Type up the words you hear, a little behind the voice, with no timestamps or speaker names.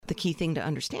key thing to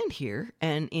understand here,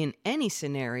 and in any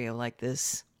scenario like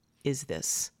this, is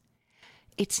this.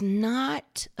 It's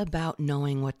not about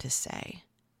knowing what to say.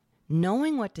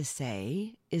 Knowing what to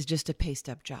say is just a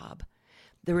paced-up job.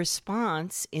 The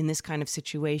response in this kind of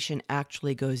situation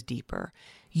actually goes deeper.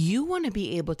 You want to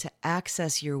be able to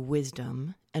access your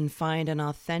wisdom and find an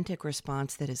authentic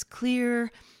response that is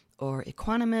clear or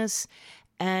equanimous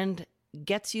and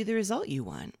gets you the result you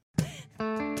want.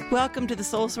 Welcome to the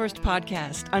Soul Sourced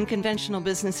Podcast, unconventional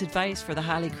business advice for the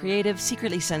highly creative,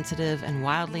 secretly sensitive, and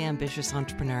wildly ambitious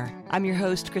entrepreneur. I'm your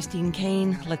host, Christine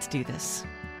Kane. Let's do this.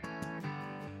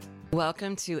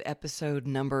 Welcome to episode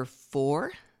number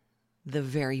 4, the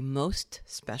very most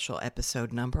special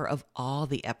episode number of all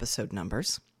the episode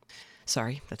numbers.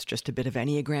 Sorry, that's just a bit of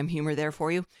Enneagram humor there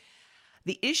for you.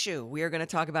 The issue we are going to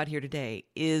talk about here today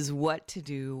is what to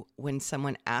do when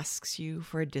someone asks you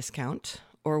for a discount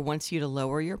or wants you to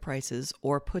lower your prices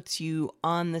or puts you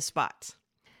on the spot.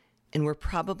 And we're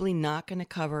probably not going to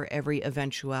cover every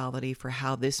eventuality for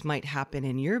how this might happen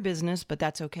in your business, but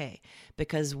that's okay,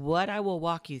 because what I will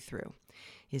walk you through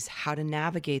is how to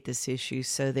navigate this issue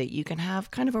so that you can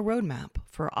have kind of a roadmap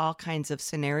for all kinds of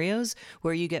scenarios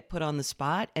where you get put on the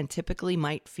spot and typically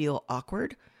might feel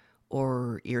awkward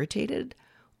or irritated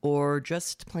or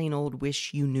just plain old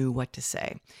wish you knew what to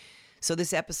say. So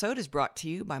this episode is brought to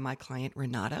you by my client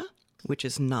Renata, which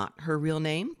is not her real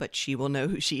name, but she will know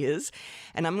who she is.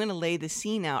 And I'm going to lay the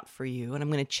scene out for you, and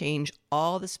I'm going to change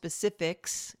all the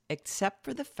specifics except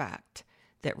for the fact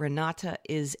that Renata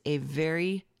is a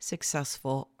very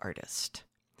successful artist.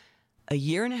 A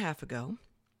year and a half ago,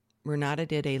 Renata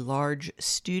did a large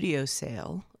studio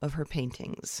sale of her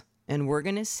paintings. And we're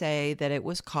going to say that it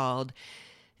was called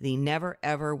the Never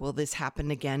Ever Will This Happen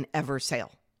Again Ever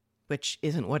sale, which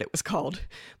isn't what it was called,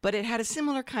 but it had a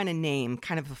similar kind of name,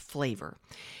 kind of a flavor.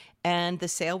 And the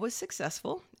sale was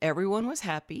successful. Everyone was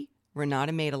happy.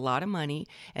 Renata made a lot of money,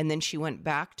 and then she went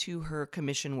back to her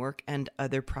commission work and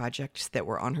other projects that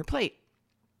were on her plate.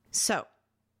 So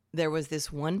there was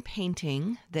this one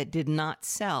painting that did not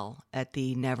sell at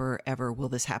the Never Ever Will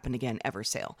This Happen Again Ever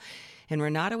sale. And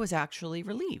Renata was actually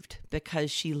relieved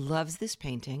because she loves this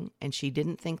painting and she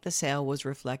didn't think the sale was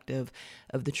reflective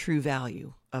of the true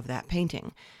value of that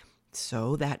painting.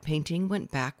 So that painting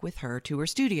went back with her to her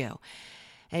studio.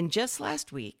 And just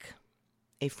last week,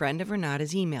 a friend of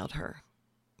Renata's emailed her.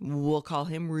 We'll call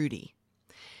him Rudy.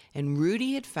 And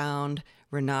Rudy had found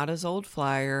Renata's old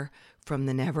flyer from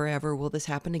the Never Ever Will This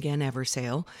Happen Again Ever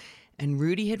sale. And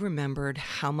Rudy had remembered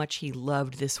how much he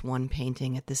loved this one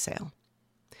painting at the sale.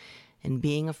 And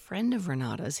being a friend of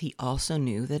Renata's, he also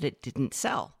knew that it didn't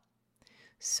sell.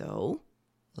 So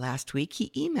last week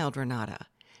he emailed Renata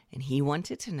and he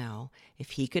wanted to know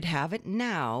if he could have it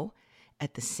now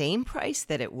at the same price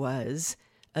that it was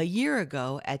a year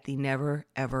ago at the Never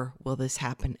Ever Will This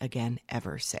Happen Again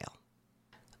Ever sale.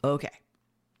 Okay,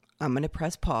 I'm going to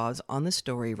press pause on the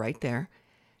story right there,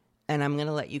 and I'm going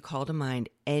to let you call to mind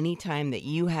any time that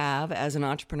you have, as an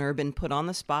entrepreneur, been put on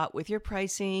the spot with your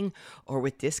pricing or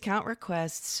with discount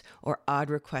requests or odd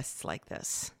requests like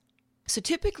this. So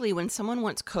typically when someone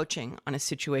wants coaching on a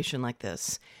situation like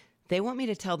this, they want me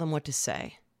to tell them what to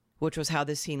say, which was how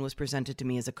this scene was presented to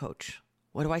me as a coach.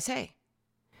 What do I say?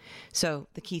 So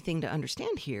the key thing to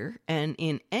understand here, and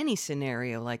in any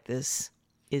scenario like this,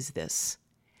 is this.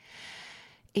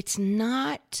 It's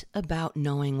not about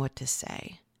knowing what to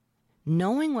say.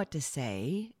 Knowing what to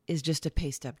say is just a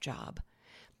paced-up job.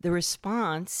 The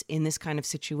response in this kind of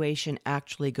situation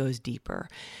actually goes deeper.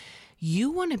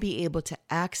 You want to be able to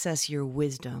access your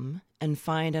wisdom and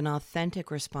find an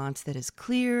authentic response that is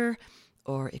clear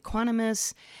or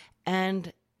equanimous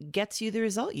and gets you the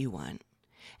result you want.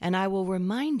 And I will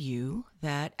remind you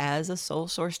that as a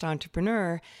soul-sourced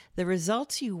entrepreneur, the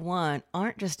results you want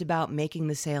aren't just about making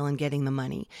the sale and getting the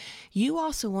money. You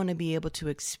also want to be able to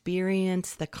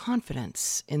experience the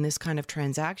confidence in this kind of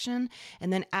transaction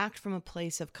and then act from a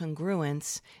place of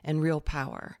congruence and real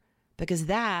power, because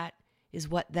that is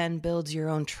what then builds your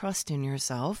own trust in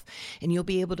yourself, and you'll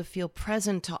be able to feel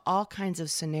present to all kinds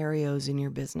of scenarios in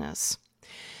your business.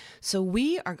 So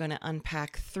we are going to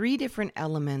unpack 3 different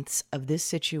elements of this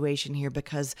situation here,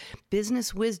 because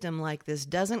business wisdom like this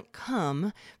doesn't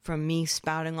come from me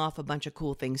spouting off a bunch of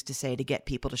cool things to say to get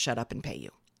people to shut up and pay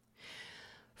you.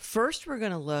 First, we're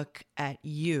going to look at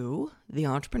you, the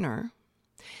entrepreneur.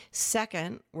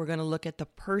 Second, we're going to look at the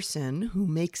person who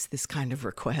makes this kind of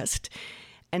request.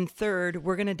 And third,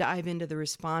 we're going to dive into the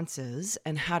responses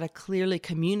and how to clearly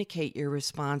communicate your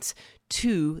response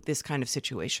to this kind of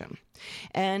situation.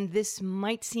 And this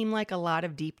might seem like a lot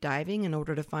of deep diving in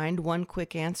order to find one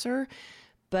quick answer,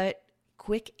 but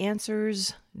quick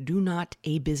answers do not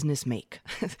a business make.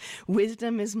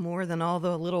 Wisdom is more than all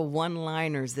the little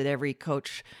one-liners that every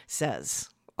coach says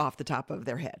off the top of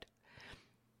their head.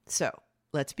 So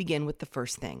let's begin with the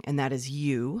first thing, and that is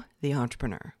you, the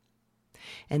entrepreneur.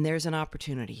 And there's an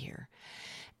opportunity here.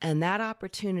 And that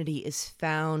opportunity is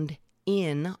found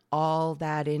in all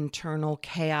that internal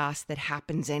chaos that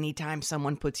happens anytime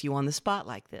someone puts you on the spot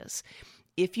like this.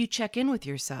 If you check in with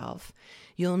yourself,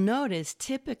 you'll notice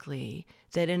typically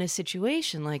that in a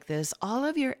situation like this, all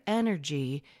of your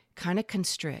energy kind of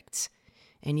constricts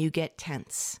and you get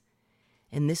tense.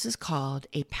 And this is called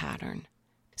a pattern.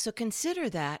 So consider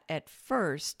that at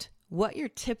first, what you're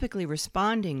typically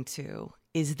responding to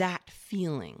is that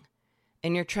feeling,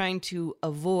 and you're trying to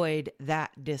avoid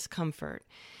that discomfort.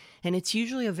 And it's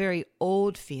usually a very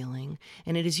old feeling,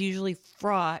 and it is usually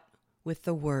fraught with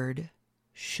the word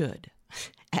should,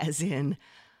 as in,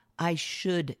 I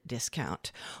should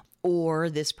discount, or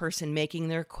this person making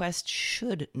the request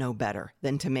should know better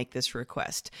than to make this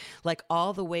request. Like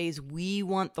all the ways we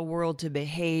want the world to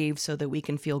behave so that we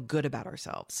can feel good about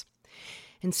ourselves.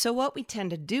 And so what we tend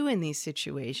to do in these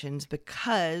situations,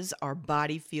 because our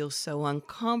body feels so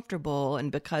uncomfortable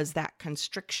and because that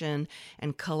constriction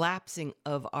and collapsing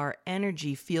of our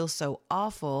energy feels so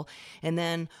awful, and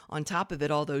then on top of it,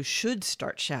 all those shoulds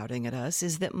start shouting at us,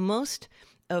 is that most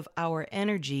of our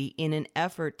energy, in an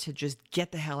effort to just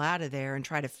get the hell out of there and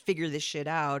try to figure this shit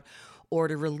out or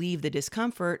to relieve the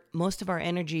discomfort, most of our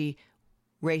energy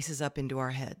races up into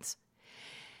our heads.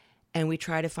 And we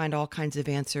try to find all kinds of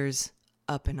answers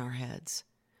up in our heads.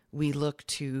 We look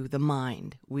to the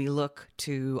mind. We look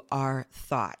to our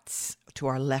thoughts, to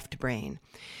our left brain.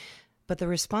 But the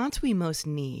response we most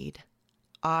need,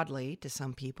 oddly to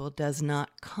some people, does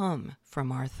not come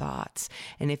from our thoughts.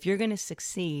 And if you're going to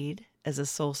succeed as a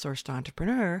soul-sourced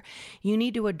entrepreneur, you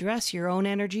need to address your own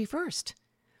energy first.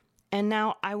 And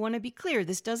now I want to be clear,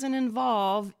 this doesn't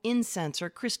involve incense or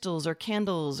crystals or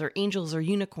candles or angels or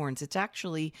unicorns. It's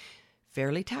actually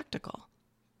fairly tactical.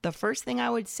 The first thing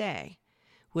I would say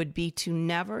would be to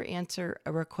never answer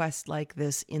a request like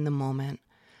this in the moment.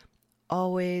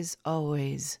 Always,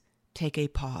 always take a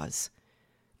pause.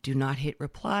 Do not hit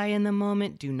reply in the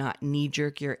moment. Do not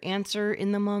knee-jerk your answer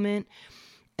in the moment.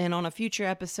 And on a future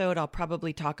episode, I'll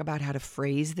probably talk about how to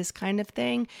phrase this kind of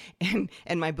thing.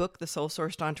 And my book, The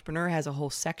Soul-Sourced Entrepreneur, has a whole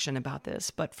section about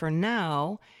this. But for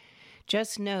now,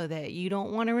 just know that you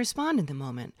don't want to respond in the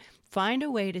moment. Find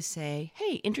a way to say,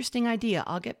 hey, interesting idea.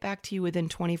 I'll get back to you within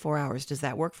 24 hours. Does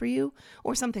that work for you?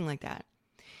 Or something like that.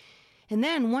 And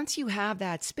then once you have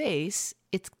that space,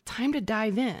 it's time to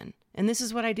dive in. And this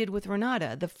is what I did with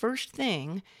Renata. The first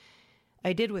thing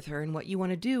I did with her, and what you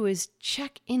want to do, is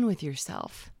check in with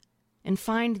yourself and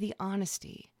find the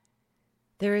honesty.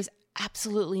 There is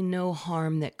absolutely no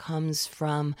harm that comes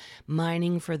from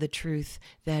mining for the truth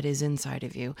that is inside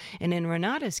of you. And in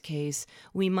Renata's case,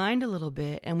 we mined a little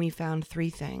bit and we found 3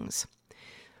 things.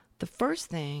 The first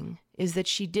thing is that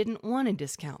she didn't want to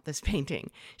discount this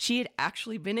painting. She had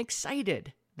actually been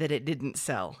excited that it didn't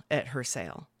sell at her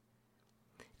sale.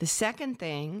 The second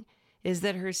thing is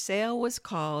that her sale was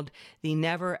called the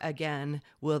Never Again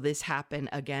Will This Happen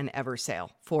Again Ever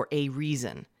sale for a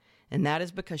reason. And that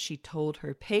is because she told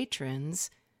her patrons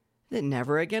that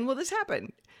never again will this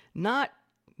happen. Not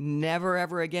never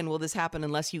ever again will this happen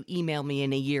unless you email me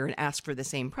in a year and ask for the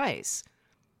same price.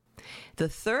 The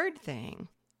third thing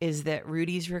is that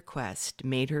Rudy's request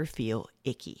made her feel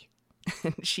icky.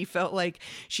 She felt like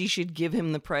she should give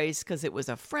him the price because it was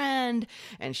a friend.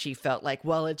 And she felt like,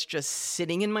 well, it's just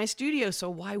sitting in my studio, so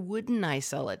why wouldn't I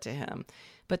sell it to him?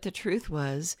 But the truth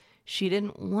was, she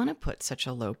didn't want to put such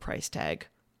a low price tag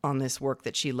on this work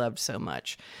that she loved so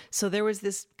much. So there was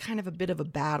this kind of a bit of a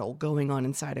battle going on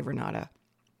inside of Renata.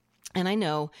 And I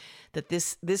know that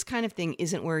this kind of thing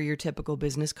isn't where your typical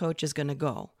business coach is going to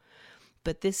go.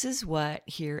 But this is what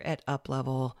here at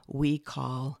UpLevel we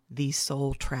call the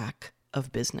soul track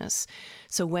of business.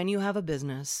 So when you have a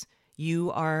business, you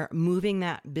are moving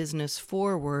that business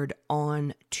forward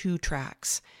on 2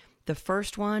 tracks. The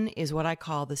first one is what I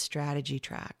call the strategy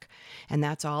track. And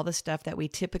that's all the stuff that we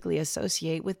typically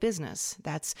associate with business.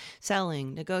 That's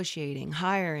selling, negotiating,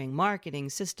 hiring, marketing,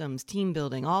 systems, team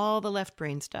building, all the left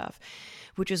brain stuff,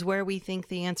 which is where we think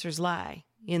the answers lie,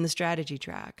 in the strategy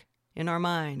track, in our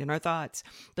mind, in our thoughts.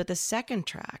 But the second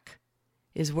track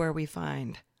is where we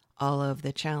find all of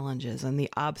the challenges and the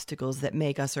obstacles that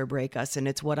make us or break us. And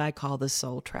it's what I call the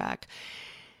soul track.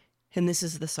 And this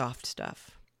is the soft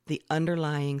stuff. The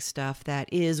underlying stuff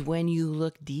that is, when you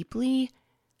look deeply,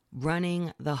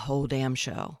 running the whole damn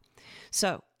show.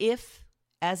 So if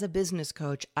as a business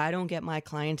coach, I don't get my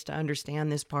clients to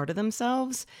understand this part of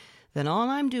themselves, then all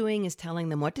I'm doing is telling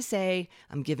them what to say.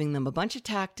 I'm giving them a bunch of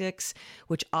tactics,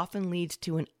 which often leads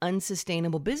to an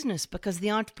unsustainable business because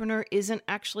the entrepreneur isn't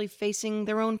actually facing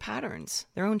their own patterns,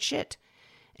 their own shit.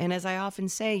 And as I often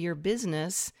say, your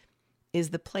business is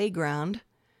the playground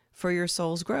for your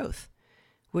soul's growth,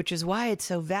 which is why it's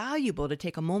so valuable to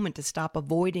take a moment to stop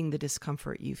avoiding the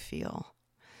discomfort you feel.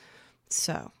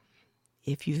 So,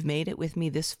 if you've made it with me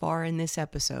this far in this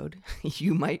episode,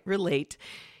 you might relate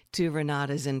to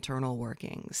Renata's internal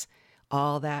workings.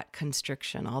 All that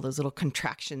constriction, all those little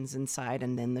contractions inside,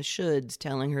 and then the shoulds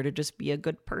telling her to just be a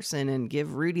good person and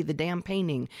give Rudy the damn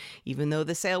painting, even though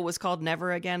the sale was called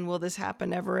Never Again Will This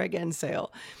Happen Ever Again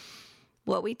sale.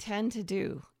 What we tend to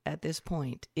do at this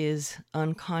point is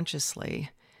unconsciously,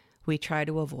 we try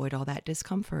to avoid all that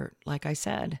discomfort. Like I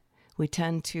said, we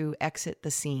tend to exit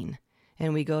the scene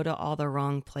and we go to all the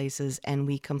wrong places and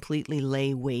we completely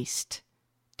lay waste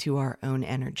to our own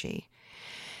energy.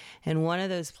 And one of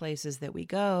those places that we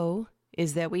go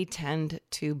is that we tend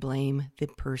to blame the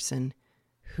person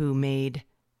who made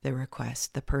the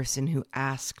request, the person who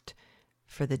asked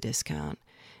for the discount.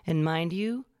 And mind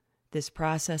you, this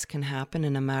process can happen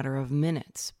in a matter of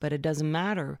minutes, but it doesn't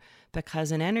matter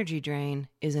because an energy drain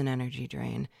is an energy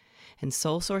drain. And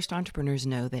soul-sourced entrepreneurs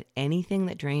know that anything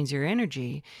that drains your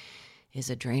energy is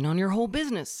a drain on your whole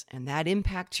business, and that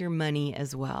impacts your money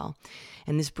as well.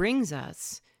 And this brings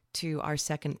us to our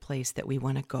second place that we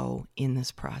want to go in this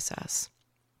process.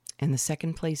 And the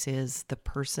second place is the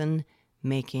person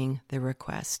making the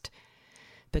request,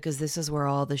 because this is where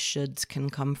all the shoulds can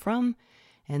come from,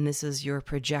 and this is your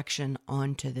projection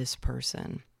onto this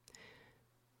person.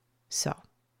 So,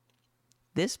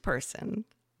 this person,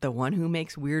 the one who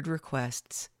makes weird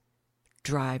requests,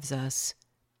 drives us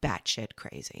batshit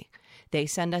crazy. They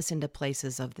send us into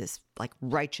places of this like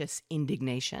righteous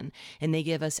indignation, and they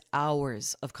give us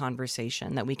hours of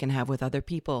conversation that we can have with other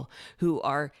people who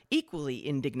are equally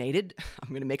indignated, I'm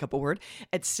going to make up a word,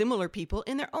 at similar people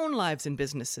in their own lives and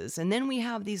businesses. And then we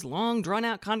have these long drawn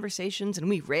out conversations and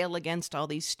we rail against all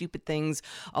these stupid things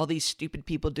all these stupid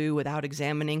people do without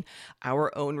examining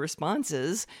our own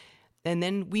responses. And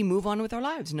then we move on with our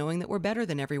lives knowing that we're better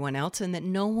than everyone else and that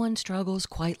no one struggles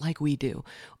quite like we do,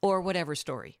 or whatever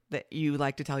story that you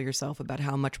like to tell yourself about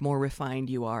how much more refined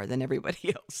you are than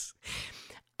everybody else.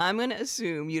 I'm going to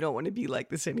assume you don't want to be like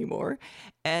this anymore,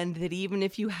 and that even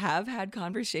if you have had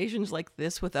conversations like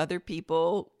this with other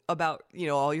people about,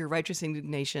 all your righteous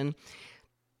indignation,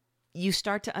 you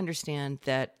start to understand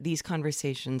that these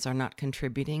conversations are not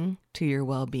contributing to your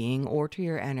well-being or to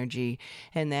your energy,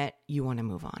 and that you want to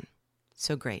move on.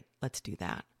 So great, let's do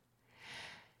that.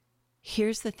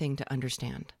 Here's the thing to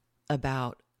understand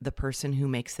about the person who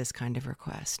makes this kind of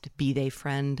request, be they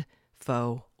friend,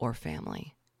 foe, or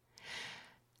family.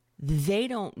 They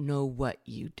don't know what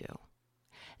you do.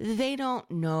 They don't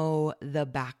know the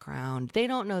background. They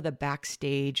don't know the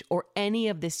backstage or any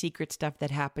of the secret stuff that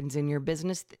happens in your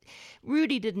business.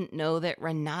 Rudy didn't know that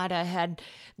Renata had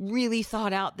really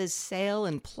thought out this sale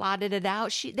and plotted it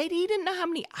out. He didn't know how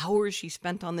many hours she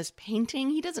spent on this painting.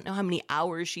 He doesn't know how many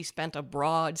hours she spent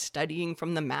abroad studying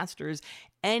from the masters,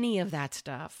 any of that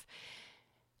stuff.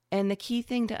 And the key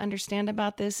thing to understand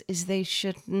about this is they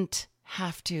shouldn't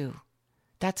have to.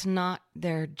 That's not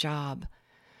their job.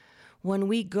 When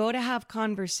we go to have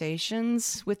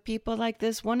conversations with people like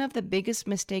this, one of the biggest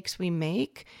mistakes we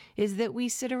make is that we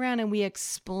sit around and we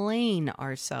explain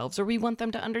ourselves, or we want them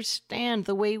to understand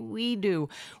the way we do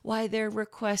why their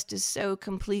request is so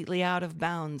completely out of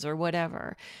bounds or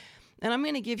whatever. And I'm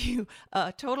going to give you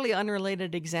a totally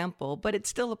unrelated example, but it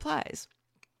still applies.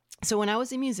 So when I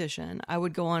was a musician, I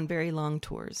would go on very long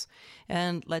tours.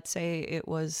 And let's say it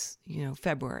was,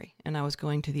 February, and I was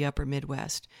going to the upper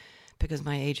Midwest, because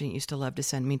my agent used to love to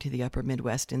send me to the upper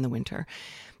Midwest in the winter.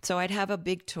 So I'd have a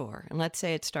big tour. And let's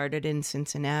say it started in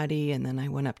Cincinnati, and then I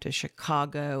went up to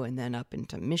Chicago, and then up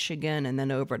into Michigan, and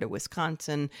then over to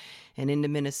Wisconsin and into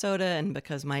Minnesota. And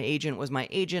because my agent was my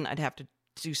agent, I'd have to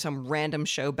do some random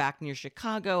show back near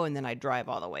Chicago, and then I'd drive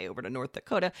all the way over to North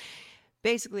Dakota.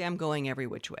 Basically, I'm going every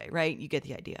which way, right? You get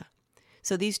the idea.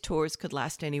 So these tours could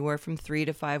last anywhere from 3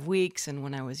 to 5 weeks. And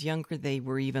when I was younger, they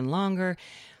were even longer.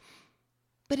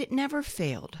 But it never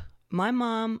failed. My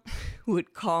mom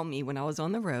would call me when I was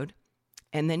on the road,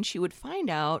 and then she would find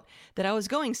out that I was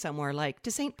going somewhere like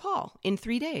to St. Paul in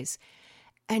 3 days.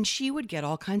 And she would get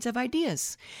all kinds of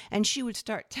ideas. And she would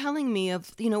start telling me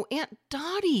of, Aunt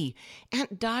Dottie.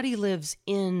 Aunt Dottie lives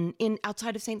in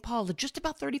outside of St. Paul, just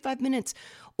about 35 minutes.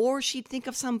 Or she'd think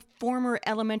of some former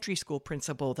elementary school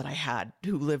principal that I had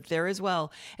who lived there as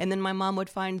well. And then my mom would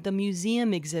find the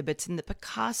museum exhibits, and the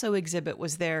Picasso exhibit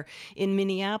was there in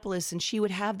Minneapolis. And she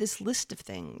would have this list of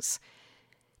things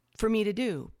for me to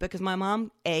do, because my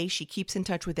mom, she keeps in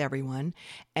touch with everyone,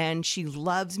 and she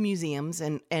loves museums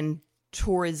and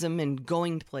tourism and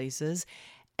going to places.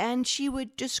 And she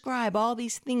would describe all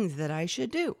these things that I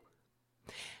should do.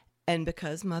 And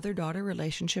because mother-daughter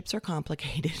relationships are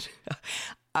complicated,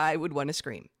 I would want to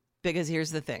scream. Because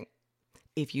here's the thing.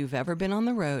 If you've ever been on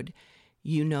the road,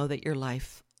 you know that your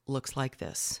life looks like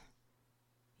this.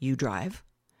 You drive.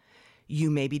 You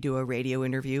maybe do a radio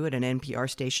interview at an NPR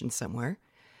station somewhere.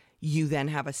 You then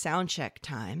have a sound check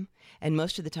time, and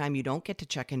most of the time you don't get to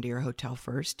check into your hotel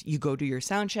first. You go do your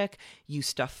sound check, you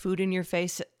stuff food in your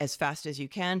face as fast as you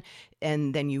can,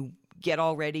 and then you get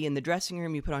all ready in the dressing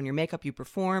room, you put on your makeup, you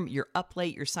perform, you're up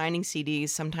late, you're signing CDs.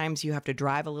 Sometimes you have to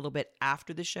drive a little bit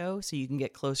after the show so you can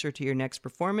get closer to your next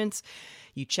performance.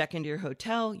 You check into your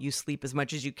hotel, you sleep as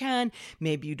much as you can,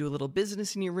 maybe you do a little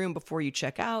business in your room before you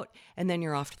check out, and then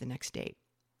you're off to the next date.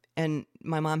 And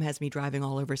my mom has me driving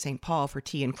all over St. Paul for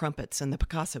tea and crumpets and the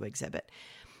Picasso exhibit.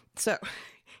 So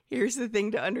here's the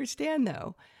thing to understand,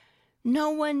 though.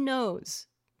 No one knows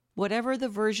whatever the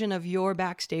version of your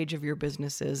backstage of your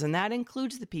business is. And that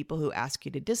includes the people who ask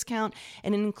you to discount.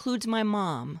 And it includes my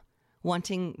mom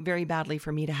wanting very badly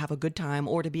for me to have a good time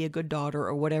or to be a good daughter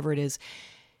or whatever it is.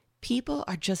 People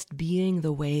are just being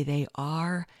the way they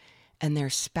are, and they're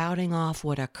spouting off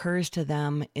what occurs to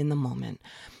them in the moment.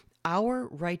 Our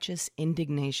righteous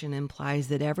indignation implies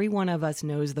that every one of us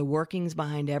knows the workings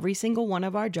behind every single one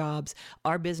of our jobs,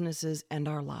 our businesses, and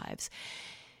our lives.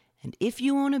 And if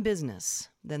you own a business,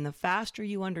 then the faster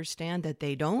you understand that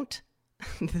they don't,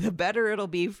 the better it'll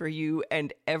be for you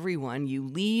and everyone you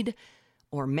lead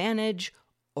or manage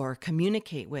or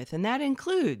communicate with. And that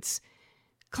includes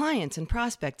clients and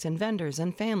prospects and vendors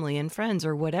and family and friends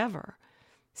or whatever.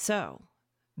 So,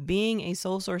 being a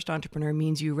sole-sourced entrepreneur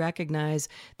means you recognize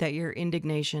that your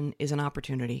indignation is an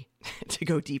opportunity to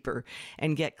go deeper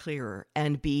and get clearer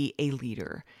and be a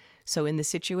leader. So in the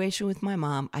situation with my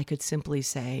mom, I could simply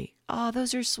say,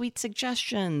 those are sweet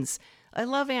suggestions. I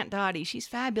love Aunt Dottie. She's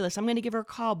fabulous. I'm going to give her a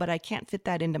call, but I can't fit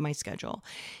that into my schedule.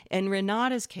 In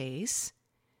Renata's case,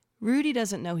 Rudy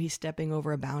doesn't know he's stepping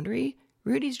over a boundary.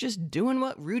 Rudy's just doing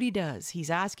what Rudy does. He's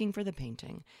asking for the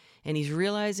painting. And he's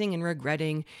realizing and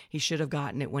regretting he should have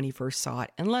gotten it when he first saw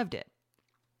it and loved it.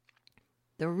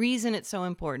 The reason it's so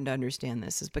important to understand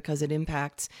this is because it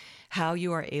impacts how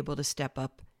you are able to step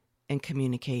up and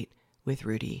communicate with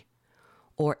Rudy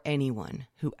or anyone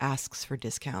who asks for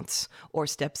discounts or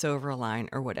steps over a line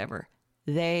or whatever.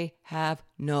 They have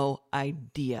no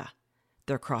idea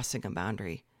they're crossing a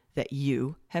boundary that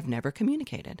you have never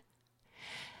communicated.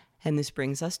 And this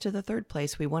brings us to the third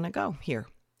place we want to go here,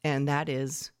 and that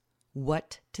is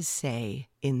what to say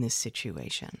in this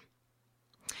situation.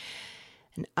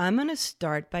 And I'm going to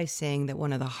start by saying that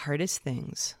one of the hardest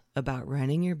things about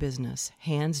running your business,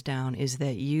 hands down, is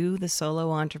that you, the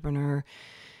solo entrepreneur,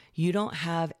 you don't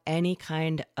have any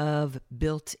kind of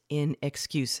built-in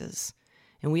excuses.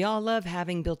 And we all love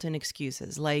having built-in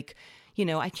excuses like,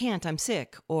 I can't, I'm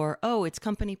sick, or, it's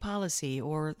company policy,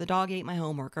 or the dog ate my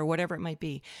homework, or whatever it might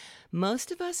be.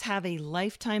 Most of us have a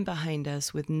lifetime behind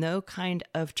us with no kind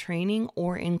of training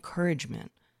or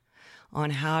encouragement on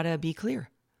how to be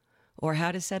clear, or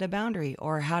how to set a boundary,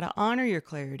 or how to honor your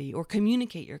clarity, or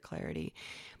communicate your clarity.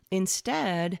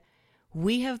 Instead,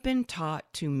 we have been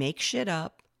taught to make shit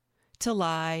up, to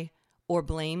lie, or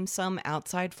blame some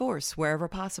outside force wherever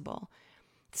possible.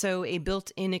 So a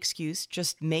built-in excuse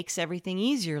just makes everything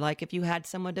easier, like if you had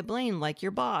someone to blame, like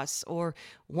your boss or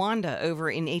Wanda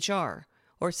over in HR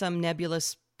or some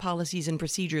nebulous policies and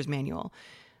procedures manual.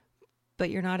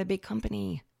 But you're not a big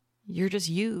company. You're just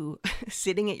you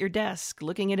sitting at your desk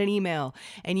looking at an email,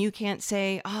 and you can't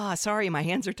say, sorry, my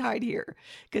hands are tied here,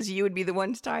 because you would be the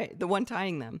one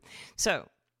tying them. So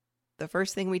the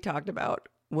first thing we talked about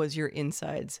was your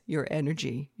insides, your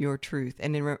energy, your truth.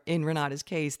 And in Renata's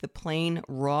case, the plain,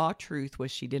 raw truth was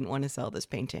she didn't want to sell this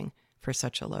painting for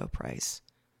such a low price.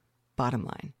 Bottom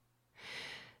line.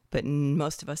 But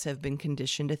most of us have been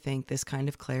conditioned to think this kind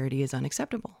of clarity is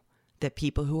unacceptable, that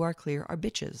people who are clear are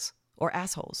bitches or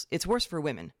assholes. It's worse for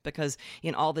women because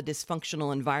in all the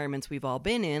dysfunctional environments we've all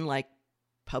been in, like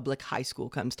public high school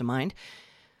comes to mind,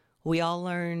 We all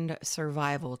learned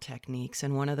survival techniques,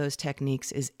 and one of those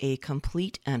techniques is a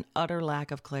complete and utter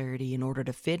lack of clarity in order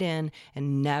to fit in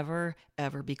and never,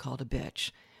 ever be called a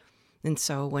bitch. And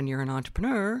so when you're an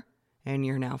entrepreneur and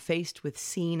you're now faced with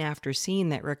scene after scene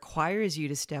that requires you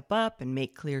to step up and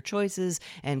make clear choices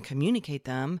and communicate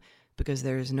them, because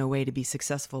there's no way to be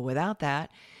successful without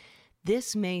that,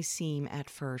 this may seem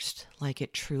at first like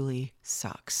it truly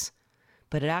sucks,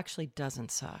 but it actually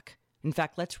doesn't suck. In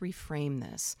fact, let's reframe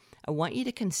this. I want you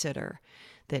to consider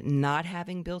that not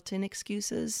having built-in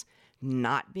excuses,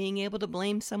 not being able to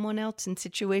blame someone else in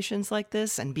situations like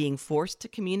this, and being forced to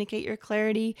communicate your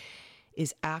clarity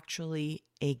is actually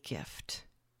a gift.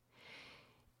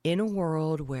 In a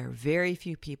world where very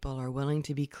few people are willing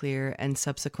to be clear and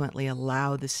subsequently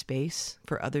allow the space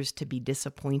for others to be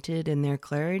disappointed in their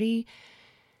clarity,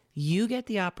 you get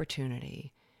the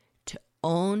opportunity to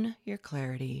own your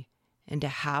clarity and to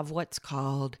have what's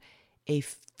called a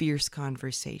fierce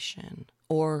conversation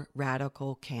or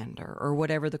radical candor or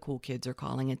whatever the cool kids are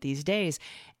calling it these days.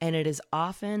 And it is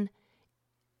often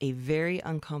a very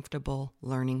uncomfortable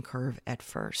learning curve at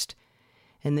first.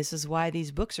 And this is why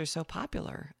these books are so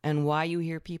popular and why you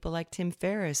hear people like Tim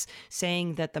Ferriss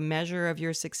saying that the measure of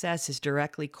your success is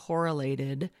directly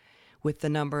correlated with the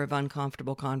number of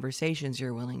uncomfortable conversations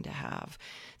you're willing to have.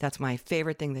 That's my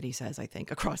favorite thing that he says, I think,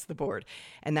 across the board.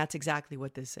 And that's exactly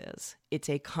what this is. It's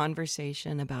a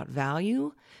conversation about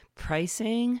value,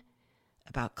 pricing,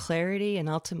 about clarity, and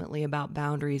ultimately about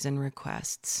boundaries and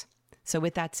requests. So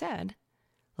with that said,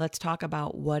 let's talk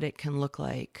about what it can look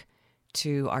like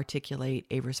to articulate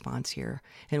a response here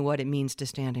and what it means to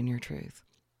stand in your truth.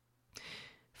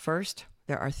 First,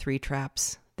 there are 3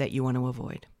 traps that you want to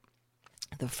avoid.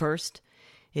 The first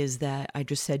is that I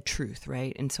just said truth,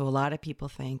 right? And so a lot of people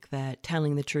think that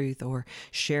telling the truth or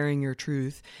sharing your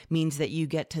truth means that you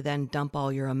get to then dump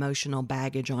all your emotional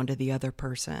baggage onto the other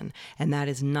person. And that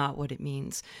is not what it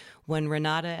means. When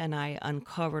Renata and I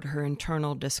uncovered her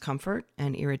internal discomfort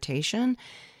and irritation,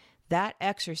 that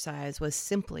exercise was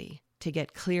simply to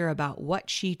get clear about what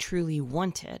she truly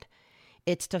wanted.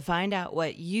 It's to find out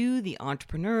what you, the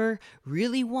entrepreneur,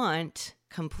 really want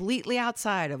completely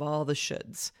outside of all the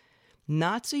shoulds.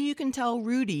 Not so you can tell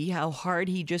Rudy how hard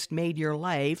he just made your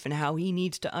life and how he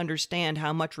needs to understand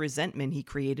how much resentment he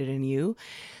created in you.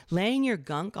 Laying your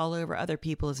gunk all over other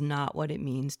people is not what it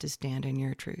means to stand in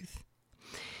your truth.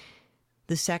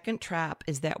 The second trap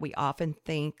is that we often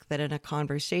think that in a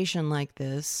conversation like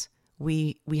this,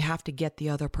 we have to get the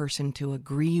other person to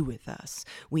agree with us.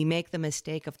 We make the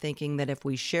mistake of thinking that if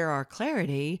we share our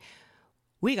clarity,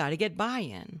 we got to get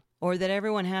buy-in, or that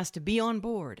everyone has to be on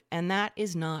board, and that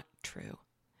is not true.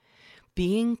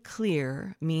 Being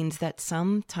clear means that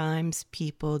sometimes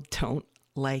people don't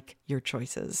like your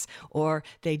choices, or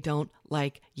they don't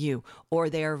like you, or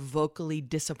they are vocally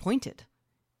disappointed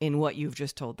in what you've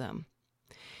just told them.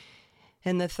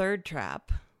 And the third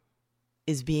trap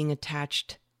is being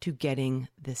attached to getting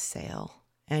the sale.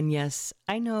 And yes,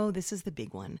 I know this is the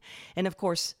big one. And of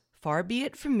course, far be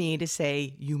it from me to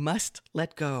say you must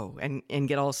let go and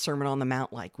get all Sermon on the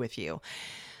Mount like with you.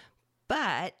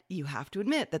 But you have to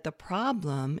admit that the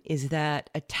problem is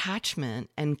that attachment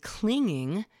and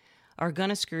clinging are going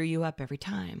to screw you up every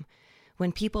time.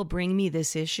 When people bring me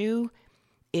this issue,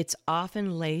 it's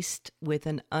often laced with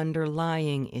an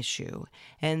underlying issue.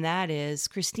 And that is,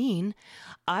 Christine,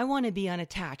 I want to be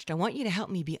unattached. I want you to help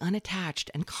me be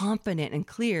unattached and confident and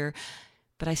clear,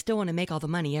 but I still want to make all the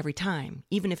money every time,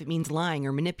 even if it means lying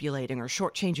or manipulating or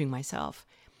shortchanging myself.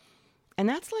 And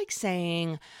that's like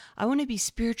saying, I want to be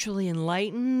spiritually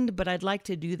enlightened, but I'd like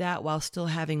to do that while still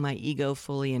having my ego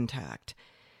fully intact.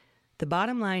 The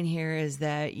bottom line here is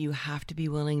that you have to be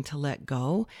willing to let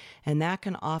go, and that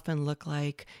can often look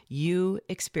like you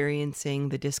experiencing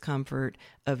the discomfort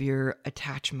of your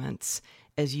attachments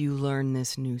as you learn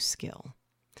this new skill.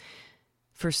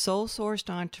 For soul-sourced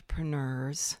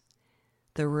entrepreneurs,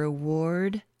 the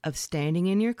reward of standing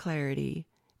in your clarity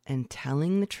and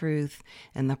telling the truth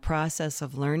and the process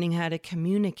of learning how to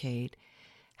communicate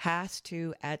has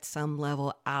to, at some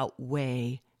level,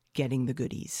 outweigh getting the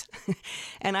goodies.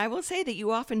 And I will say that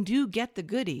you often do get the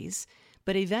goodies,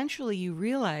 but eventually you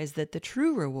realize that the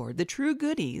true reward, the true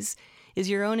goodies, is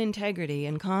your own integrity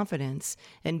and confidence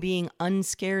and being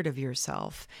unscared of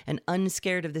yourself and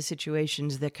unscared of the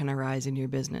situations that can arise in your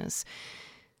business.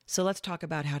 So let's talk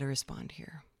about how to respond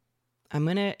here. I'm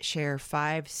going to share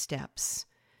 5 steps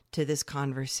to this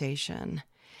conversation.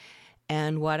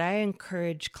 And what I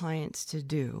encourage clients to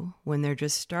do when they're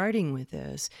just starting with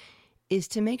this is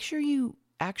to make sure you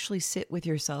actually sit with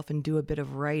yourself and do a bit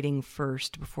of writing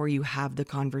first before you have the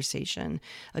conversation.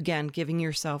 Again, giving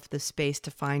yourself the space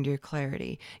to find your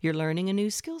clarity. You're learning a new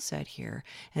skill set here,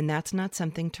 and that's not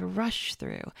something to rush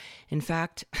through. In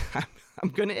fact, I'm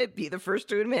going to be the first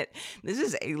to admit, this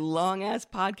is a long-ass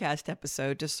podcast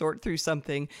episode to sort through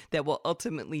something that will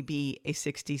ultimately be a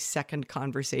 60-second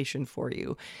conversation for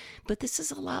you. But this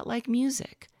is a lot like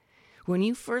music. When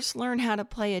you first learn how to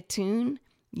play a tune,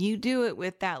 you do it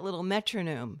with that little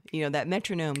metronome, that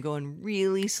metronome going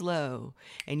really slow,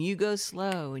 and you go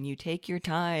slow and you take your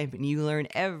time and you learn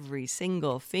every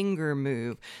single finger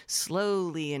move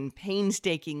slowly and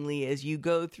painstakingly as you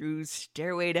go through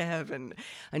Stairway to Heaven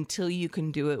until you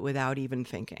can do it without even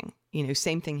thinking.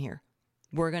 Same thing here.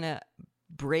 We're going to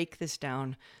break this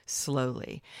down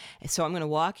slowly. So I'm going to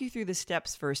walk you through the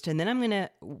steps first, and then I'm going to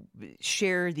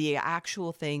share the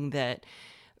actual thing that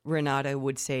Renata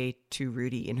would say to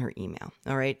Rudy in her email.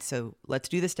 All right, so let's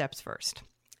do the steps first.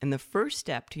 And the first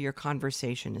step to your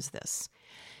conversation is this.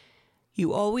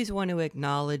 You always want to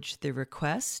acknowledge the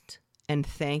request and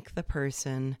thank the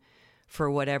person for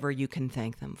whatever you can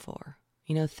thank them for.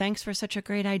 Thanks for such a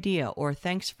great idea, or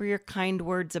thanks for your kind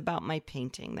words about my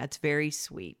painting. That's very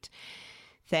sweet.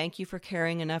 Thank you for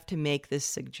caring enough to make this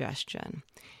suggestion.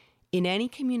 In any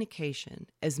communication,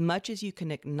 as much as you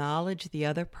can acknowledge the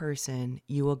other person,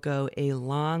 you will go a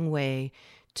long way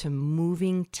to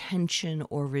moving tension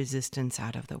or resistance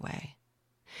out of the way.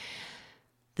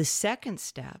 The second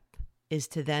step is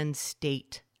to then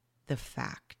state the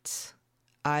facts.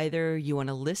 Either you want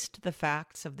to list the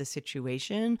facts of the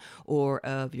situation or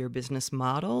of your business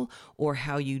model or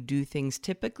how you do things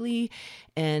typically.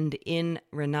 And in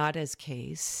Renata's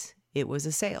case, it was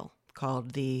a sale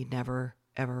called the Never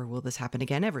Ever Will This Happen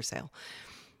Again Ever sale.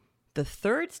 The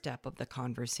third step of the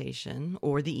conversation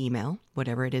or the email,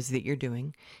 whatever it is that you're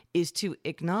doing, is to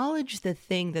acknowledge the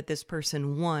thing that this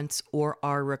person wants or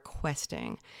are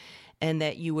requesting, and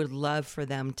that you would love for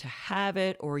them to have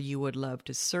it, or you would love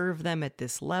to serve them at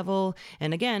this level.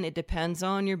 And again, it depends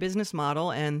on your business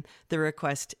model and the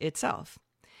request itself.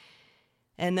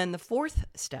 And then the fourth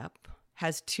step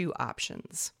has two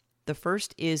options. The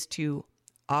first is to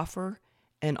offer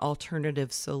an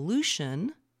alternative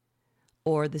solution,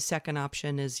 or the second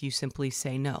option is you simply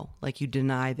say no, like you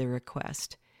deny the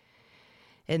request.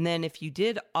 And then if you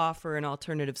did offer an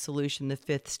alternative solution, the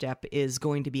fifth step is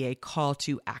going to be a call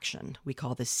to action. We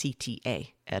call this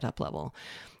CTA at UpLevel.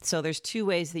 So there's two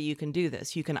ways that you can do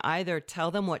this. You can either tell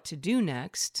them what to do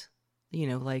next,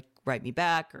 like write me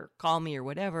back or call me or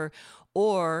whatever,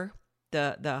 or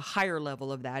the higher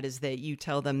level of that is that you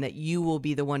tell them that you will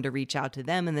be the one to reach out to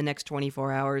them in the next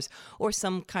 24 hours or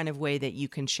some kind of way that you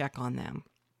can check on them.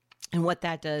 And what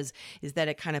that does is that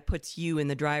it kind of puts you in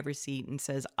the driver's seat and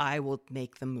says, I will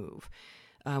make the move,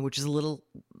 which is a little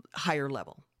higher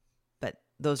level. But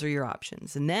those are your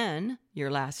options. And then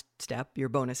your last step, your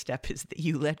bonus step, is that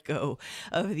you let go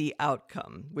of the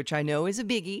outcome, which I know is a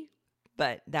biggie,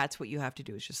 but that's what you have to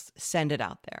do, is just send it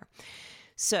out there.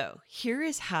 So here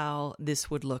is how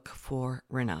this would look for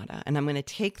Renata. And I'm going to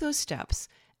take those steps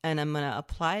and I'm going to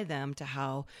apply them to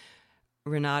how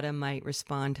Renata might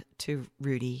respond to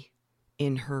Rudy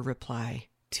in her reply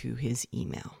to his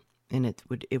email. And it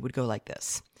would go like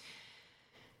this.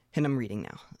 And I'm reading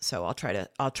now, so I'll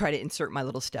try to insert my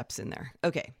little steps in there.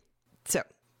 Okay. So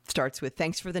starts with,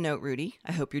 thanks for the note, Rudy.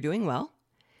 I hope you're doing well.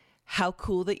 How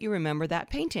cool that you remember that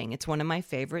painting. It's one of my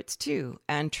favorites too.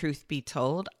 And truth be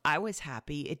told, I was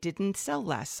happy it didn't sell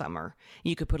last summer.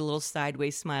 You could put a little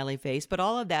sideways smiley face, but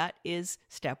all of that is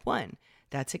step one.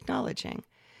 That's acknowledging.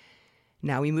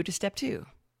 Now we move to step two.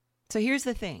 So here's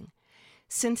the thing.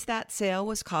 Since that sale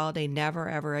was called a Never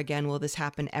Ever Again Will This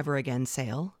Happen Ever Again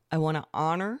sale, I want to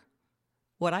honor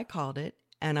what I called it,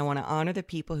 and I want to honor the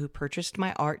people who purchased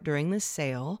my art during this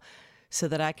sale so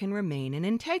that I can remain in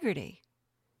integrity.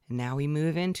 Now we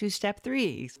move into step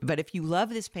three. But if you love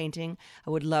this painting, I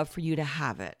would love for you to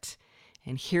have it.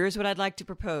 And here's what I'd like to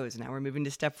propose. Now we're moving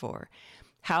to step 4.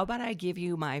 How about I give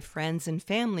you my friends and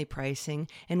family pricing,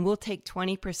 and we'll take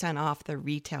 20% off the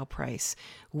retail price,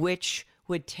 which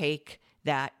would take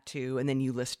that to, and then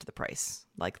you list the price,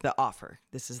 like the offer.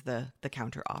 This is the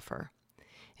counter offer.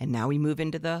 And now we move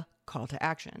into the call to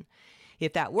action.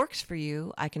 If that works for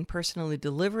you, I can personally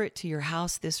deliver it to your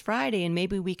house this Friday, and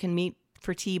maybe we can meet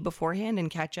for tea beforehand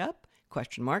and catch up? ?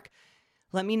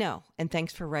 Let me know. And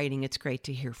thanks for writing. It's great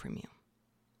to hear from you.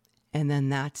 And then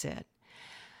that's it.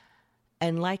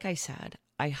 And like I said,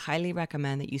 I highly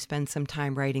recommend that you spend some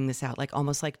time writing this out, like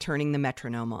almost like turning the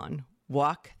metronome on.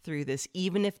 Walk through this,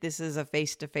 even if this is a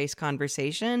face-to-face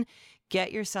conversation.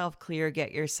 Get yourself clear,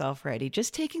 get yourself ready.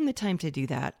 Just taking the time to do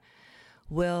that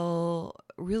will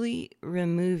really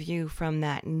remove you from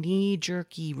that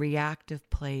knee-jerky reactive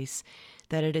place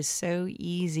that it is so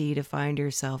easy to find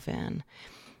yourself in.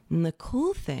 And the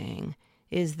cool thing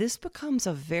is this becomes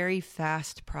a very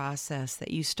fast process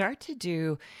that you start to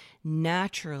do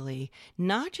naturally,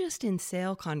 not just in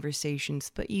sale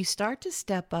conversations, but you start to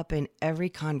step up in every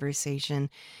conversation.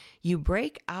 You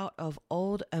break out of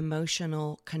old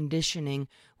emotional conditioning,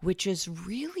 which is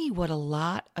really what a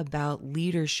lot about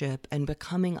leadership and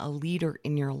becoming a leader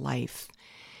in your life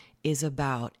is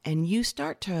about. And you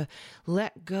start to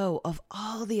let go of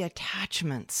all the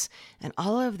attachments and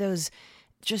all of those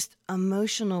just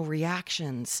emotional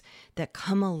reactions that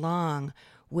come along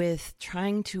with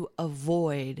trying to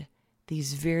avoid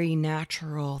these very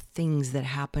natural things that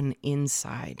happen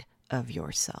inside of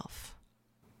yourself.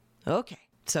 Okay,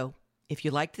 so if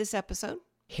you liked this episode,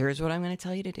 here's what I'm going to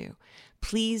tell you to do.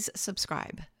 Please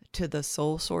subscribe to the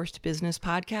Soul Sourced Business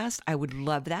Podcast. I would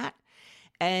love that.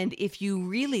 And if you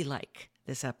really like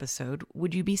this episode,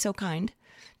 would you be so kind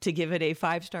to give it a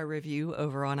 5-star review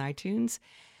over on iTunes?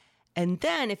 And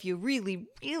then if you really,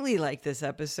 really like this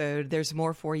episode, there's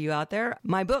more for you out there.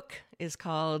 My book is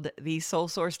called The Soul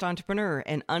Sourced Entrepreneur,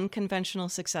 an Unconventional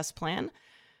Success Plan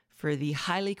for the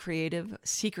highly creative,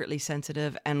 secretly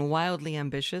sensitive, and wildly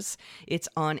ambitious. It's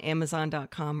on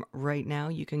Amazon.com right now.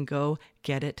 You can go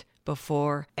get it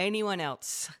before anyone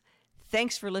else.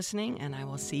 Thanks for listening, and I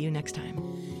will see you next time.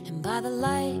 And by the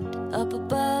light up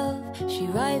above, she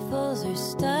rifles her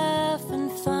stuff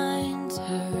and finds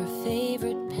her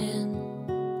favorite pen.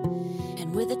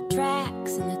 And with the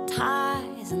tracks and the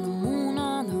ties and the moon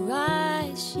on the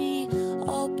rise, she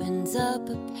opens up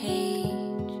a page.